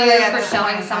more for you for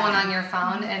showing someone on your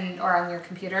phone or on your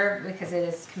computer, because it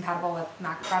is compatible with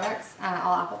Mac products,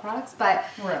 all Apple products. But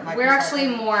we're actually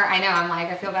more. I know. I'm like,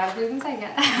 I feel bad for even saying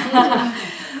it.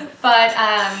 But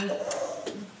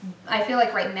I feel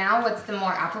like right now, what's the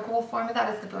more applicable form of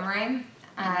that is the boomerang.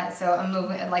 So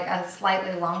like a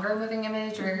slightly longer moving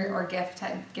image or GIF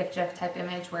type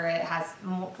image, where it has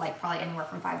like probably anywhere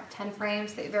from 5 to 10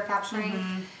 frames that they're capturing,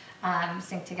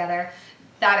 synced together.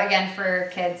 That again,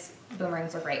 for kids,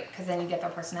 boomerangs are great because then you get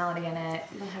their personality in it.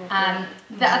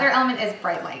 The other element is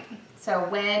bright light. So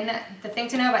the thing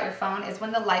to know about your phone is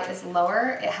when the light is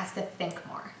lower, it has to think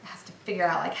more. It has to figure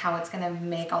out like how it's going to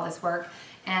make all this work.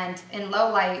 And in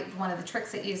low light, one of the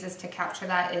tricks it uses to capture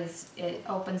that is it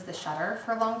opens the shutter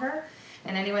for longer.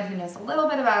 And anyone who knows a little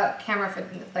bit about camera,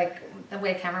 like the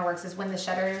way camera works, is when the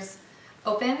shutters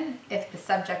open, if the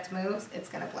subject moves, it's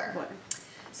going to blur.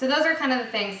 So those are kind of the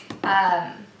things.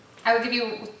 I would give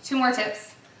you 2 more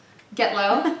tips. Get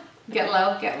low, get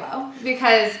low, get low.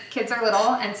 Because kids are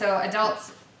little, and so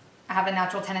adults have a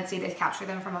natural tendency to capture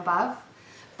them from above.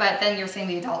 But then you're seeing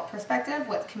the adult perspective.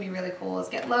 What can be really cool is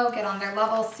get low, get on their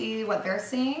level, see what they're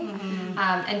seeing.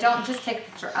 And don't just take a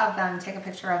picture of them, take a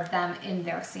picture of them in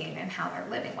their scene and how they're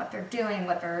living, what they're doing,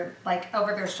 what they're like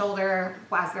over their shoulder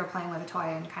as they're playing with a toy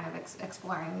and kind of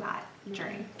exploring that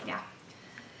journey. Yeah.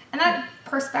 And that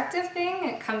perspective thing,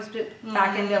 it comes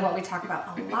back into what we talk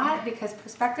about a lot, because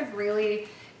perspective really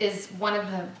is one of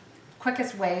the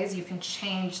quickest ways you can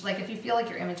change. Like if you feel like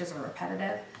your images are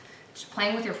repetitive, just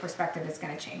playing with your perspective is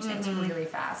going to change things really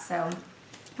fast. So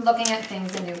looking at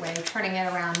things a new way, turning it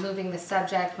around, moving the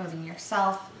subject, moving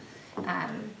yourself.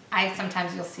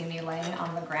 Sometimes you'll see me laying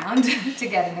on the ground to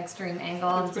get an extreme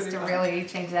angle, just to really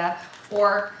change it up.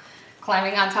 Or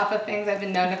climbing on top of things. I've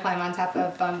been known to climb on top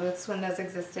of phone booths when those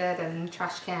existed, and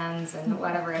trash cans and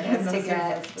whatever it is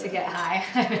to get high.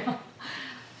 I know.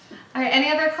 All right,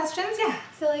 any other questions? Yeah.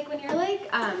 So like when you're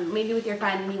like maybe with your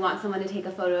friend and you want someone to take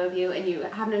a photo of you and you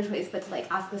have no choice but to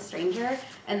like ask the stranger,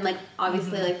 and like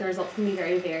obviously like the results can be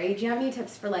very varied. Do you have any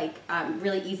tips for like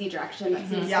really easy direction that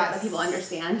seems that people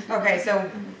understand? Okay,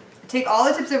 so take all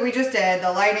the tips that we just did,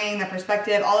 the lighting, the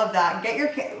perspective, all of that. Get your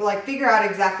figure out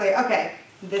exactly, okay,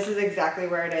 this is exactly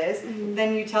where it is.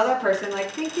 Then you tell that person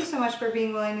like, thank you so much for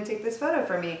being willing to take this photo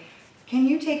for me. Can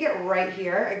you take it right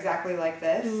here, exactly like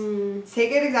this?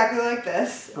 Take it exactly like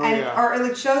this, or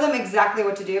like show them exactly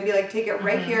what to do. Be like, take it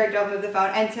right here. Don't move the phone,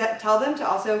 and tell them to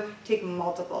also take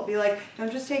multiple. Be like,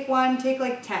 don't just take one. Take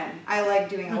like 10. I like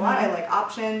doing a lot. I like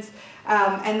options,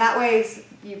 and that way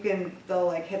they'll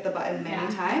like hit the button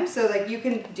many times. So like you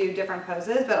can do different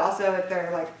poses, but also if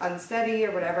they're like unsteady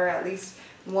or whatever, at least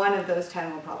one of those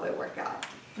 10 will probably work out.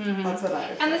 That's what I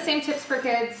would say. And the same tips for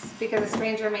kids, because a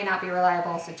stranger may not be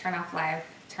reliable, so turn off live,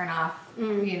 turn off,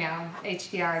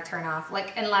 HDR, turn off,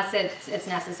 like unless it's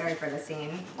necessary for the scene.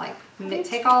 Like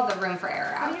take all the room for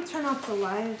error out. How do you turn off the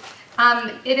live?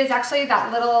 It is actually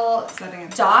that little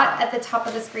dot at the top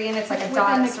of the screen. It's like a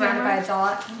dot surrounded by a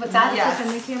dot. What's that? Yes.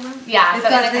 Within the camera? Yeah. It's so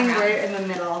that thing right in the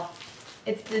middle.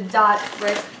 It's the dots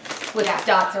with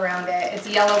dots around it. It's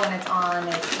yellow when it's on,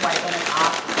 it's white when it's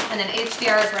off. And then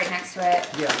HDR is right next to it.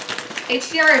 Yeah.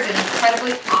 HDR is an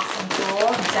incredibly awesome tool.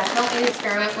 Definitely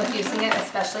experiment with using it,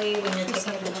 especially when you're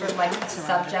taking a picture of like a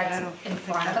subject in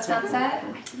front of a sunset.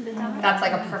 That's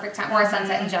like a perfect time, or a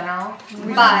sunset in general.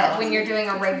 But when you're doing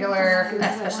a regular,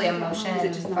 especially a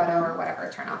motion photo or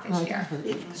whatever, turn off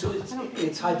HDR. So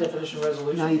it's high definition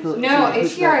resolution? No,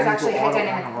 HDR is actually high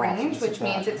dynamic range, which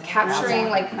means it's capturing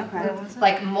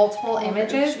like multiple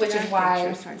images, which is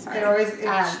why It always,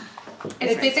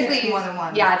 it's basically more than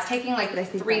one. Yeah, it's taking like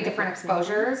 3 different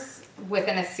exposures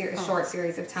within a short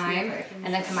series of time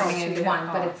and then combining it into one.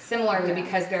 But it's similarly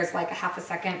because there's like a half a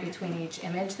second between each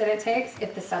image that it takes.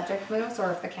 If the subject moves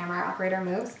or if the camera operator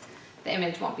moves, the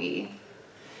image won't be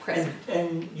crisp.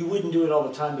 And you wouldn't do it all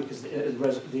the time because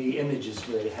the image is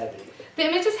very heavy. The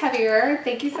image is heavier.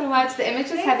 Thank you so much. The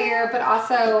image is heavier, but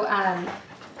also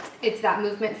it's that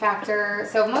movement factor.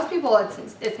 So most people,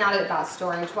 it's not about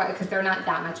storage because they're not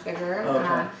that much bigger.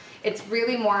 Okay. It's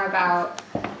really more about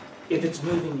If it's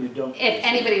moving, you don't. if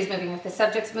anybody's moving, if the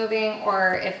subject's moving,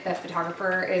 or if the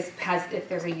photographer if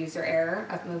there's a user error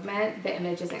of movement, the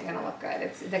image isn't going to look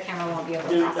good. The camera won't be able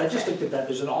to process I just looked at that.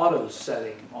 There's an auto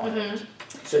setting on it,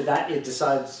 so that it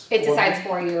decides. It decides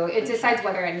for you. It decides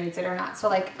whether it needs it or not. So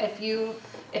like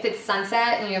if it's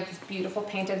sunset and you have this beautiful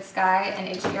painted sky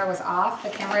and HDR was off, the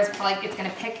camera is probably, it's going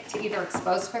to pick to either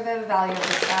expose for the value of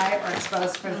the sky or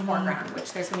expose for the foreground,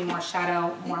 which there's going to be more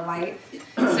shadow, more light.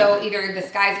 So either the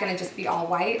sky is going to just be all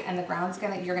white and the ground's you're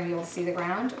going to be able to see the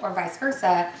ground, or vice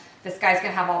versa. The sky's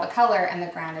going to have all the color and the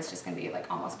ground is just going to be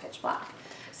like almost pitch black.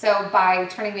 So by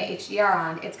turning the HDR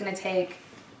on, it's going to take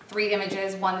 3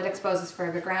 images, one that exposes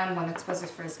for the ground, one that exposes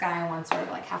for the sky, and one sort of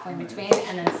like halfway in between,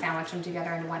 and then sandwich them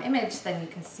together in one image, then you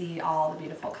can see all the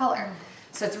beautiful color.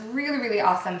 So it's a really, really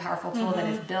awesome, powerful tool that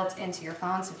is built into your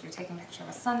phone. So if you're taking a picture of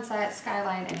a sunset,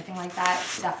 skyline, anything like that,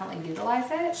 definitely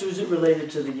utilize it. So is it related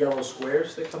to the yellow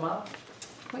squares that come out?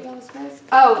 What yellow squares?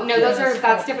 Oh, no,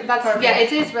 that's different. Yeah,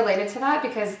 it is related to that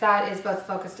because that is both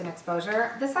focused and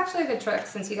exposure. This is actually a good trick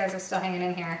since you guys are still hanging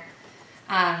in here.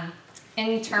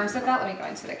 In terms of that, let me go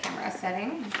into the camera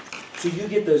setting. So you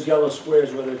get those yellow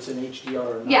squares whether it's in HDR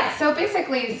or not? Yeah, so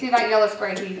basically, you see that yellow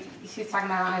square he's talking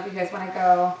about. I don't know if you guys want to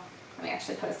go, let me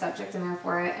actually put a subject in there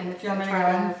for it, and it's going to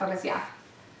try to focus, yeah.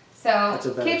 So,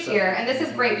 Kit's here, and this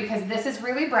is great because this is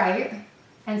really bright,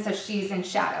 and so she's in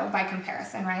shadow by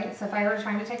comparison, right? So if I were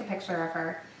trying to take a picture of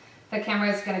her, the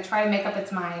camera is going to try to make up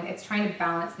its mind. It's trying to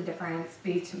balance the difference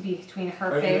between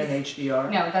her face. Are you in HDR?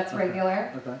 No, that's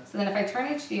regular. Okay. So then if I turn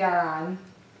HDR on,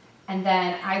 and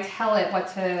then I tell it what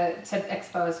to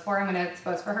expose for, I'm going to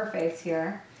expose for her face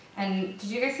here. And did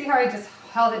you guys see how I just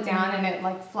held it down and it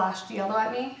like flashed yellow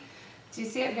at me? Do you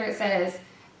see it here? It says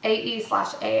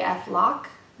AE/AF lock,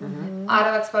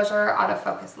 auto exposure,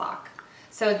 autofocus lock.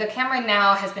 So the camera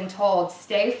now has been told,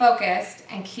 stay focused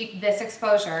and keep this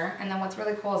exposure. And then what's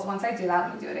really cool is once I do that,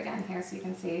 let me do it again here so you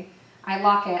can see. I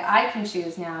lock it. I can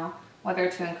choose now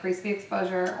whether to increase the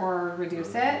exposure or reduce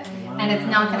it. And it's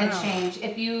not going to change.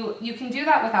 If you can do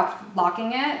that without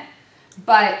locking it,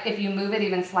 but if you move it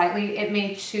even slightly, it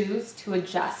may choose to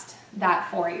adjust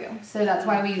that for you. So that's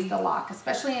why we use the lock,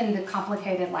 especially in the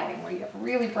complicated lighting where you have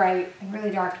really bright and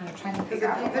really dark and you're trying to figure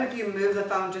out what even if you move the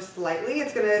phone just slightly,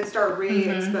 it's going to start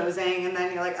re-exposing and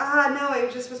then you're like, no,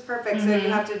 it just was perfect. So you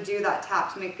have to do that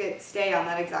tap to make it stay on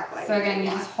that exact light. So again, you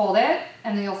just hold it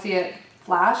and then you'll see it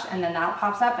flash and then that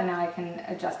pops up and now I can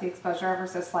adjust the exposure ever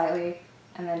so slightly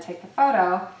and then take the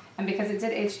photo. And because it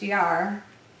did HDR,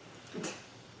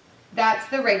 that's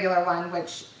the regular one,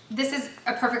 which this is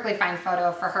a perfectly fine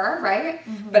photo for her, right?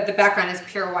 But the background is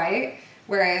pure white.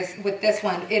 Whereas with this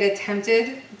one, it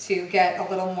attempted to get a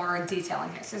little more detail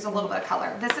in here. So there's a little bit of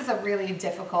color. This is a really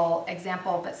difficult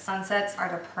example, but sunsets are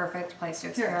the perfect place to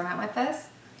experiment with this.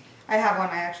 I have one.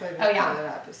 I actually just pulled it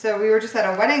up. So we were just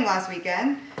at a wedding last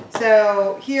weekend.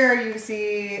 So here you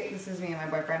see, this is me and my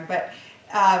boyfriend, but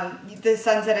the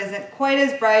sunset isn't quite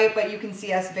as bright, but you can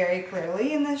see us very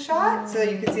clearly in this shot. So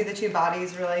you can see the 2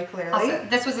 bodies really clearly. Also,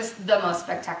 this was the most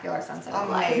spectacular sunset of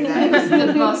life. Amazing. It was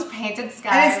the most painted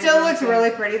sky. And it still looks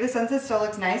really pretty. The sunset still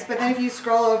looks nice, but then if you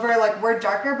scroll over, like we're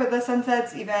darker, but the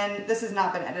sunset's even, this has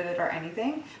not been edited or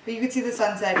anything, but you can see the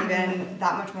sunset even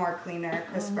that much more cleaner,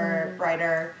 crisper,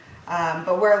 brighter.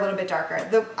 But we're a little bit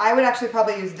darker. I would actually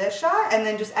probably use this shot and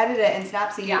then just edit it in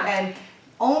Snapseed and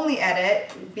only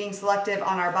edit, being selective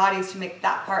on our bodies to make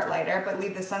that part lighter, but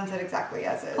leave the sunset exactly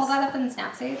as is. Pull that up in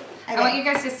Snapseed. Okay. I want you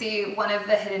guys to see one of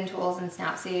the hidden tools in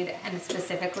Snapseed, and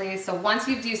specifically, so once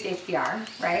you've used HDR,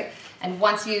 right, and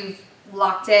once you've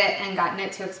locked it and gotten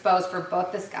it to expose for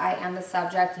both the sky and the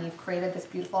subject, and you've created this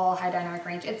beautiful high dynamic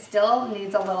range, it still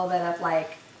needs a little bit of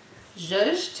like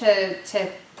zhuzh to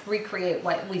recreate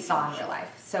what we saw in real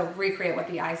life. So recreate what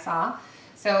the eye saw.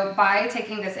 So by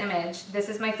taking this image, this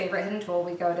is my favorite hidden tool.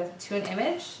 We go to an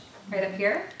image right up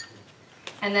here.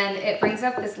 And then it brings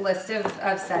up this list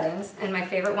of settings. And my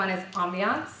favorite one is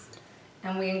ambiance.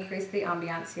 And we increase the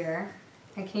ambiance here.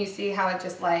 And can you see how it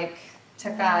just like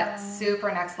took that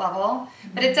super next level?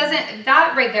 But it doesn't,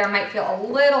 that right there might feel a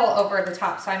little over the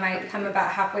top. So I might come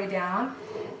about halfway down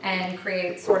and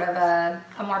create sort of a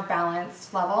more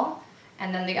balanced level.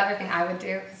 And then the other thing I would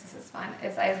do, because this is fun,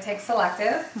 is I would take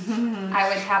selective. I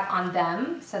would tap on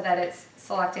them so that it's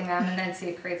selecting them, and then see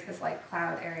it creates this like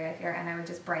cloud area here, and I would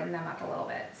just brighten them up a little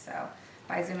bit. So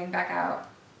by zooming back out,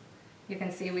 you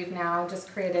can see we've now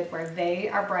just created where they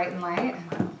are bright and light,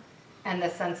 and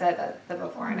the sunset, the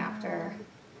before and after.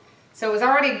 So it was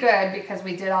already good because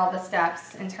we did all the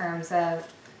steps in terms of,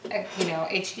 you know,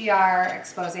 HDR,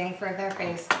 exposing for their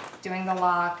face, doing the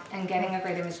lock, and getting a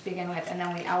great image to begin with, and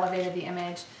then we elevated the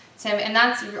image. And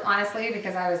that's honestly,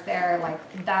 because I was there,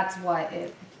 like that's what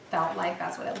it felt like,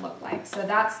 that's what it looked like. So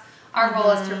that's our goal,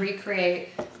 is to recreate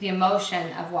the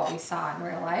emotion of what we saw in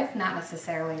real life, not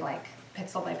necessarily like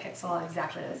pixel by pixel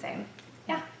exactly the same.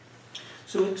 Yeah.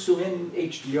 So in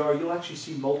HDR, you'll actually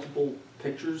see multiple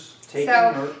pictures taken?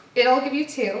 So it'll give you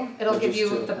two. It'll give just you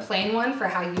two, the okay. plain one for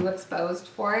how you exposed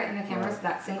for it in the camera, so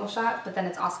that single shot, but then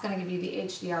it's also going to give you the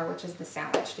HDR, which is the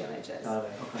sandwiched images.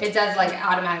 Okay. It does like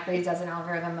automatically does an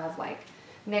algorithm of like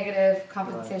negative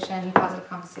composition, positive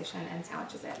composition, and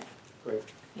sandwiches it. Great.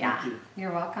 Yeah, Thank you.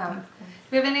 You're welcome. Do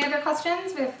we have any other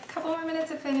questions? We have a couple more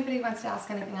minutes if anybody wants to ask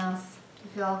anything else. Do you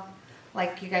feel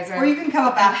like you guys are... Or you can come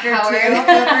up after too, Howard.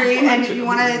 feel free. And if you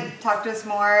want to talk to us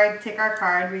more, take our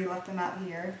card. We left them out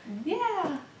here.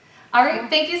 Yeah. All right.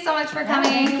 Thank you so much for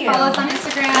coming. thank you. Follow us on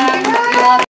Instagram. We love